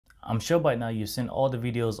I'm sure by now you've seen all the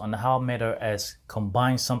videos on how Meta has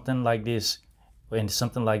combined something like this and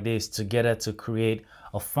something like this together to create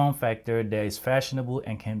a form factor that is fashionable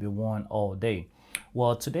and can be worn all day.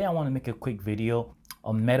 Well, today I want to make a quick video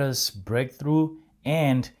on Meta's breakthrough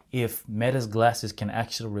and if Meta's glasses can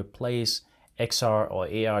actually replace XR or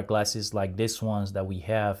AR glasses like this ones that we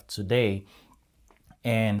have today,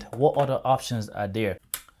 and what other options are there.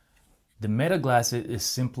 The Meta glasses is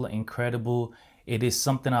simply incredible. It is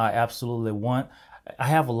something I absolutely want. I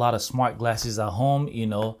have a lot of smart glasses at home. You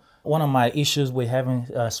know, one of my issues with having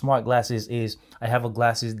smart glasses is I have a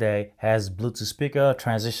glasses that has Bluetooth speaker,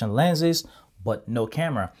 transition lenses, but no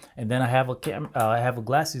camera. And then I have a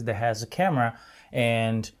glasses that has a camera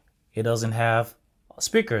and it doesn't have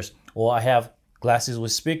speakers. Or I have glasses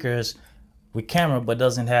with speakers with camera but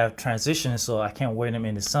doesn't have transition, so I can't wear them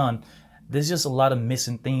in the sun. There's just a lot of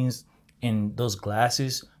missing things in those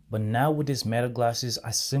glasses. But now with these Meta glasses,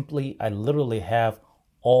 I literally have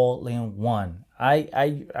all in one. I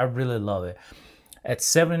really love it. At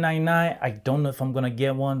 $7.99, I don't know if I'm gonna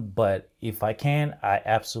get one, but if I can, I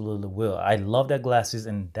absolutely will. I love that glasses,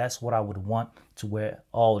 and that's what I would want to wear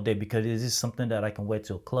all day, because it is something that I can wear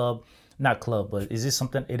to a club, not club, but it is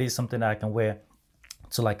something that I can wear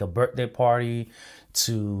to like a birthday party,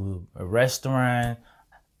 to a restaurant,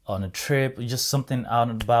 on a trip, just something out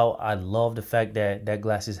and about. I love the fact that that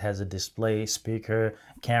glasses has a display, speaker,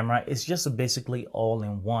 camera. It's just basically all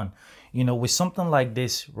in one. You know, with something like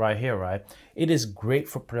this right here, right? It is great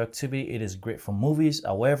for productivity. It is great for movies.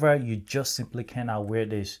 However, you just simply cannot wear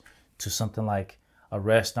this to something like a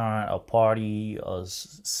restaurant, a party, or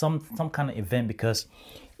some kind of event, because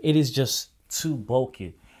it is just too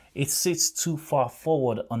bulky. It sits too far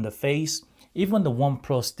forward on the face. Even the One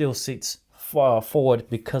Pro still sits far forward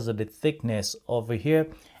because of the thickness over here.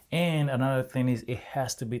 And another thing is it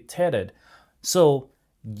has to be tethered. So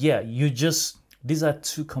yeah, these are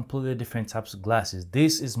two completely different types of glasses.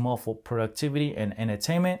 This is more for productivity and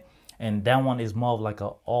entertainment, and that one is more of like a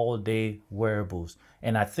all-day wearables.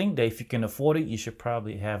 And I think that if you can afford it, you should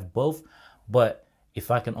probably have both. But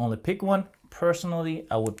if I can only pick one, personally,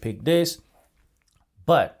 I would pick this.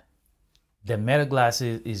 But the Meta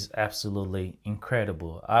glasses is absolutely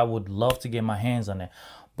incredible. I would love to get my hands on it.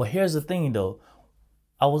 But here's the thing though.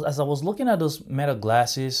 As I was looking at those Meta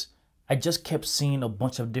glasses, I just kept seeing a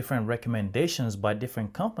bunch of different recommendations by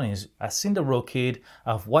different companies. I've seen the Rokid.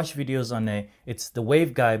 I've watched videos on it. It's the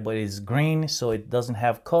waveguide, but it's green, so it doesn't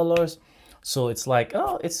have colors. So it's like,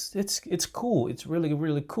 oh, it's cool. It's really,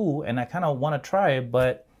 really cool. And I kind of want to try it,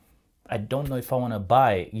 but I don't know if I want to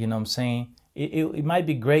buy it. You know what I'm saying? It might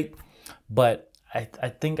be great, but I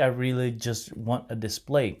think I really just want a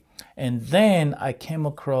display. And then I came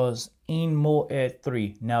across INMO Air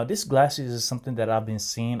 3. Now this glasses is something that I've been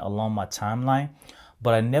seeing along my timeline,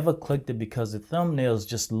 but I never clicked it because the thumbnails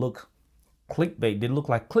just look clickbait. They look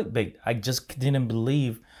like clickbait. I just didn't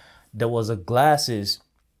believe there was a glasses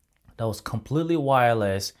that was completely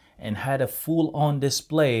wireless and had a full-on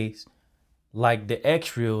display like the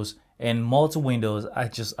Xreals and multi-windows.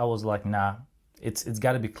 I was like, nah. It's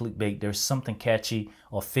got to be clickbait. There's something catchy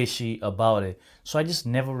or fishy about it. So I just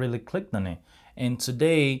never really clicked on it. And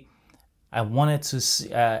today I wanted to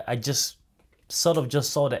see, I just sort of just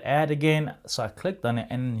saw the ad again. So I clicked on it,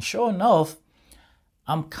 and sure enough,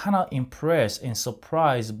 I'm kind of impressed and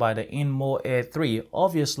surprised by the INMO Air 3.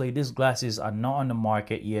 Obviously, these glasses are not on the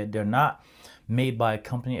market yet. They're not made by a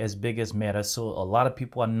company as big as Meta. So a lot of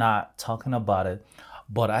people are not talking about it.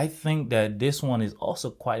 But I think that this one is also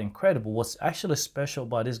quite incredible. What's actually special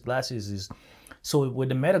about these glasses is, so with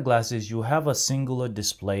the Meta glasses, you have a singular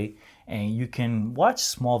display and you can watch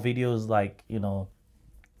small videos like, you know,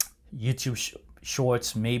 YouTube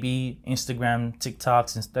shorts, maybe Instagram,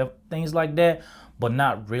 TikToks and stuff, things like that, but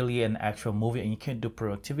not really an actual movie, and you can't do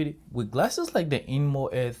productivity. With glasses like the INMO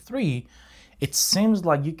Air 3, it seems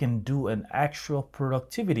like you can do an actual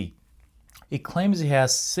productivity. It claims it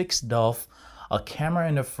has 6 DOF, a camera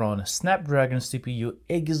in the front, Snapdragon CPU,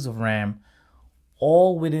 8 gigs of RAM,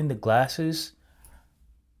 all within the glasses.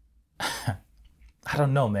 I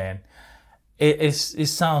don't know, man. It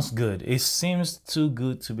sounds good. It seems too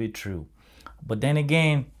good to be true. But then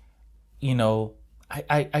again, you know,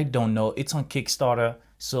 I don't know. It's on Kickstarter.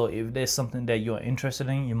 So if there's something that you're interested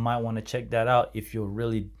in, you might want to check that out if you're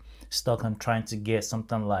really stuck on trying to get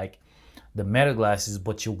something like the Meta glasses,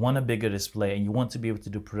 but you want a bigger display and you want to be able to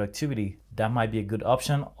do productivity. That might be a good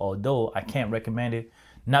option, although I can't recommend it,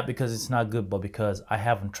 not because it's not good, but because I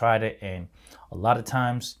haven't tried it, and a lot of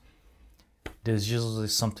times there's usually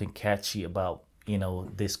something catchy about, you know,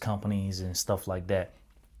 these companies and stuff like that.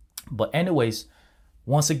 But anyways,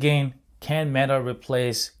 once again, Can Meta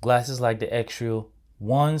replace glasses like the Xreal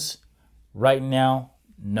Ones? Right now,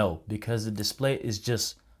 no, because the display is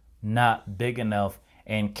just not big enough.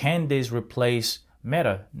 And can this replace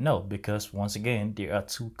Meta? No, because once again, there are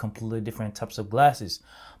two completely different types of glasses.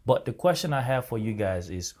 But the question I have for you guys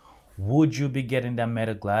is, would you be getting that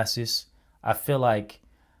Meta glasses? I feel like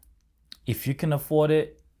if you can afford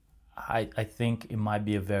it, I think it might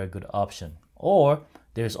be a very good option. Or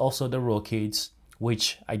there's also the Rokids,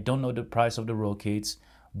 which I don't know the price of the Rokids,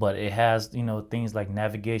 but it has, you know, things like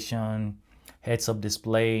navigation, heads-up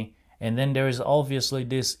display, and then there is obviously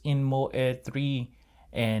this INMO Air 3,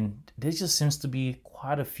 and there just seems to be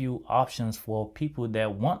quite a few options for people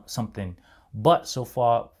that want something. But so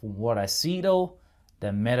far, from what I see though,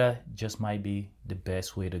 the Meta just might be the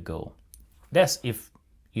best way to go. That's if,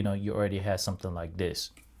 you know, you already have something like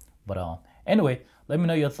this. But anyway, let me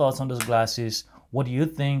know your thoughts on those glasses. What do you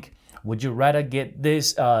think? Would you rather get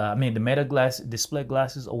this, the Meta display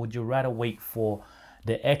glasses, or would you rather wait for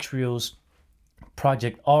the Xreal's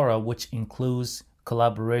Project Aura, which includes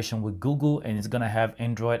collaboration with Google, and it's gonna have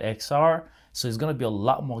Android XR, so it's gonna be a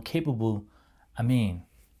lot more capable. I mean,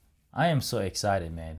 I am so excited, man.